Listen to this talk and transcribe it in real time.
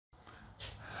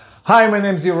Hi, my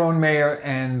name is Yaron Mayer,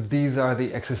 and these are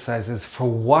the exercises for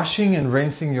washing and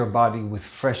rinsing your body with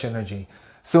fresh energy.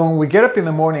 So when we get up in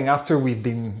the morning after we've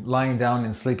been lying down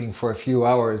and sleeping for a few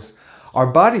hours, our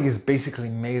body is basically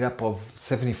made up of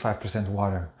 75%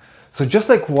 water. So just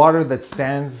like water that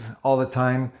stands all the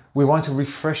time, we want to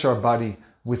refresh our body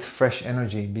with fresh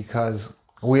energy because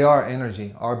we are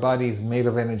energy. Our body is made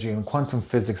of energy, and quantum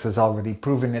physics has already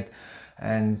proven it.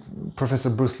 And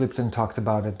Professor Bruce Lipton talked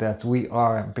about it, that we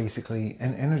are basically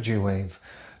an energy wave.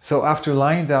 So after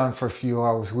lying down for a few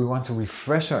hours, we want to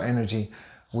refresh our energy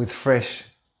with fresh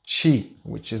qi,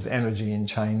 which is energy in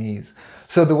Chinese.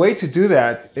 So the way to do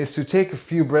that is to take a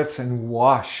few breaths and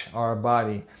wash our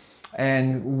body.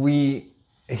 And we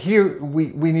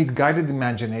need guided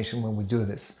imagination when we do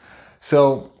this.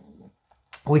 So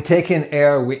we take in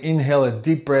air, we inhale a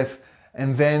deep breath,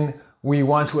 and then we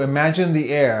want to imagine the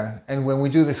air. And when we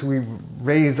do this, we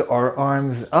raise our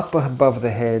arms up above the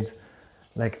head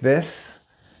like this.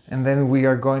 And then we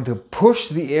are going to push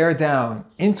the air down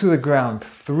into the ground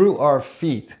through our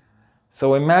feet.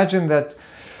 So imagine that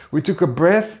we took a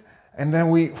breath and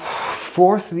then we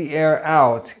force the air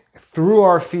out through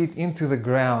our feet into the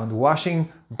ground,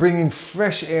 bringing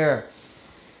fresh air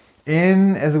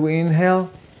in as we inhale.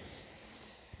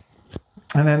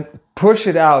 And then push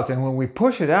it out. And when we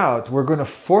push it out, we're going to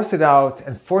force it out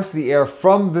and force the air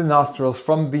from the nostrils,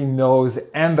 from the nose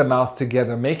and the mouth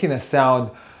together, making a sound.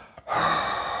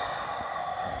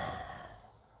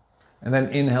 And then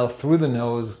inhale through the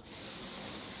nose.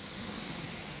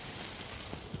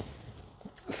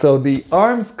 So the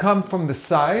arms come from the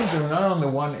side. They're not on the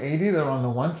 180, they're on the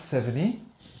 170.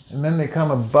 And then they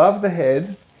come above the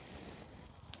head.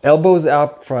 Elbows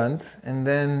out front, and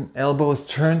then elbows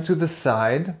turn to the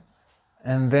side,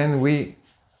 and then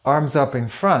arms up in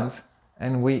front,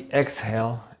 and we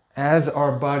exhale as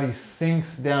our body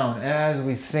sinks down, as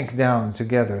we sink down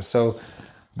together. So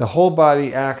the whole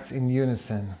body acts in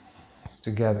unison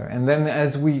together. And then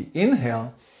as we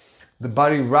inhale, the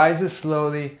body rises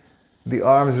slowly, the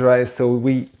arms rise, so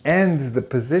we end the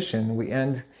position, we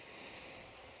end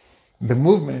the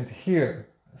movement here.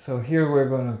 So here we're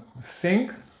going to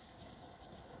sink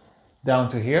down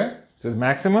to here, to the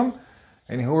maximum,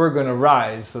 and here we're going to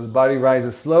rise. So the body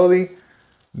rises slowly,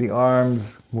 the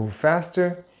arms move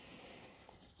faster,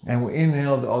 and we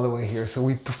inhaled all the way here. So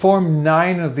we perform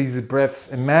 9 of these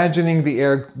breaths, imagining the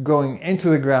air going into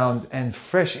the ground and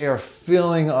fresh air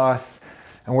filling us,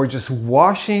 and we're just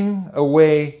washing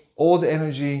away old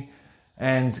energy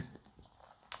and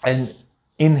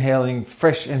inhaling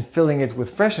fresh and filling it with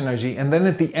fresh energy. And then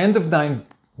at the end of 9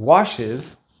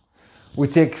 washes, we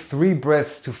take 3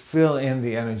 breaths to fill in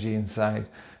the energy inside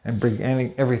and bring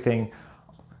everything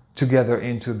together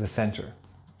into the center.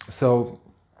 So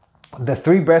the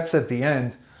 3 breaths at the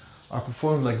end are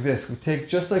performed like this. We take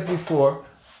just like before,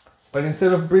 but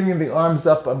instead of bringing the arms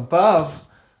up above,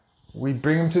 we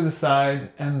bring them to the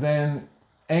side and then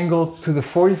angle to the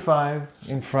 45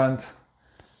 in front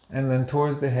and then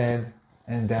towards the head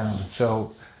and down.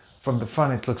 So from the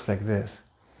front it looks like this.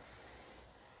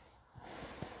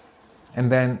 And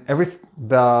then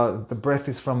the breath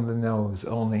is from the nose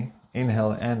only,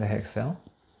 inhale and exhale.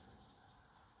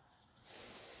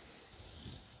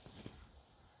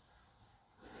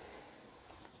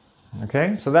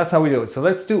 Okay, so that's how we do it. So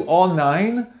let's do all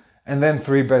 9 and then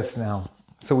 3 breaths now.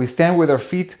 So we stand with our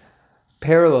feet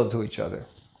parallel to each other.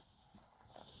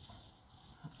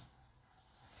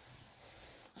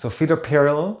 So feet are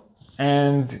parallel,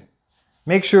 and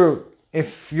make sure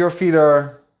if your feet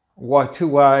are too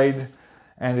wide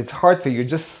and it's hard for you,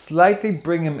 just slightly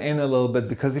bring them in a little bit,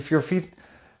 because if you've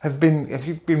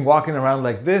been walking around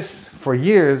like this for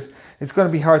years, it's going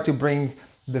to be hard to bring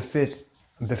the feet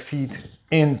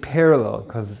in parallel,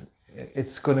 because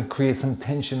it's going to create some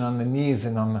tension on the knees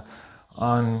and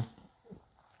on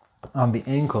the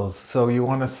ankles. So you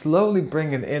want to slowly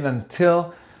bring it in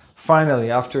until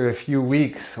finally, after a few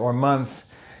weeks or months,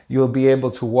 you'll be able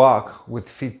to walk with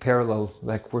feet parallel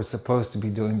like we're supposed to be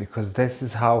doing, because this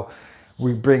is how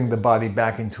we bring the body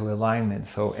back into alignment.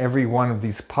 So every one of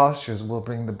these postures will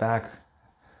bring the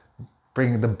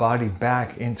body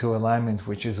back into alignment,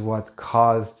 which is what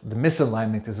caused the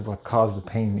misalignment, is what caused the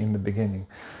pain in the beginning.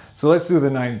 So let's do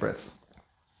the 9 breaths.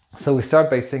 So we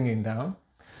start by sinking down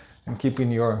and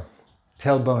keeping your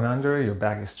tailbone under, your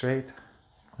back is straight,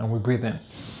 and we breathe in.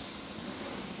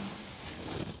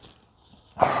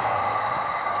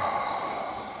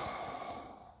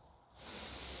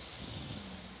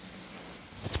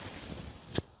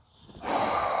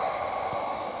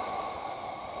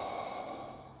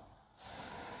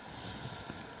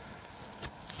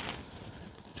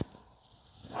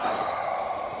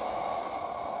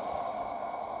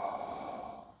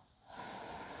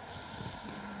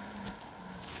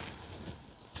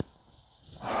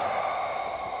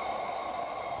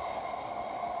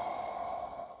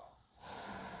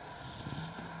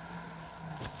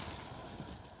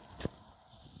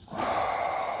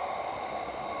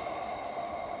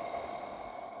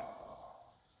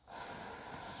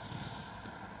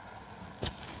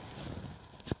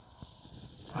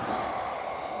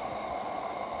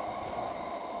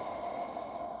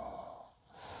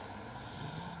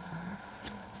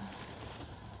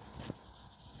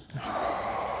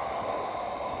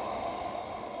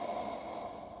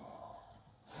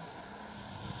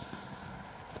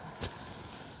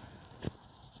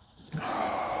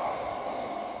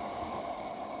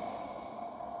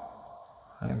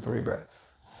 and 3 breaths.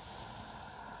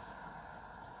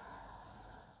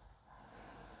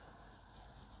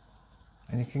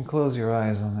 And you can close your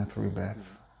eyes on that 3 breaths.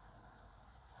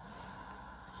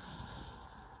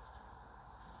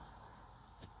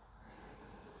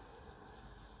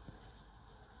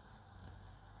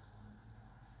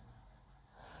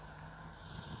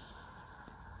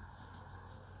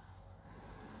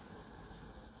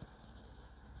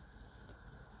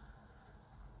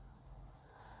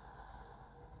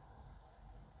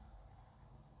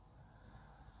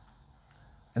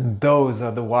 And those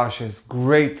are the washes.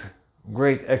 Great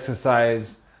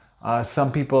exercise.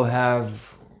 Some people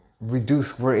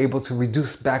were able to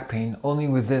reduce back pain only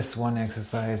with this one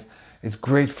exercise. It's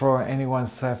great for anyone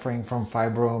suffering from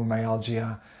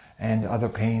fibromyalgia and other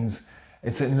pains.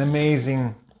 It's an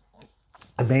amazing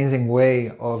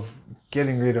way of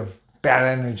getting rid of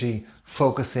bad energy,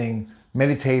 focusing,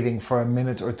 meditating for a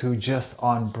minute or two just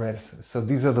on breaths. So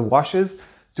these are the washes.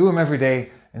 Do them every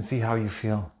day and see how you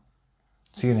feel.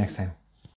 See you next time.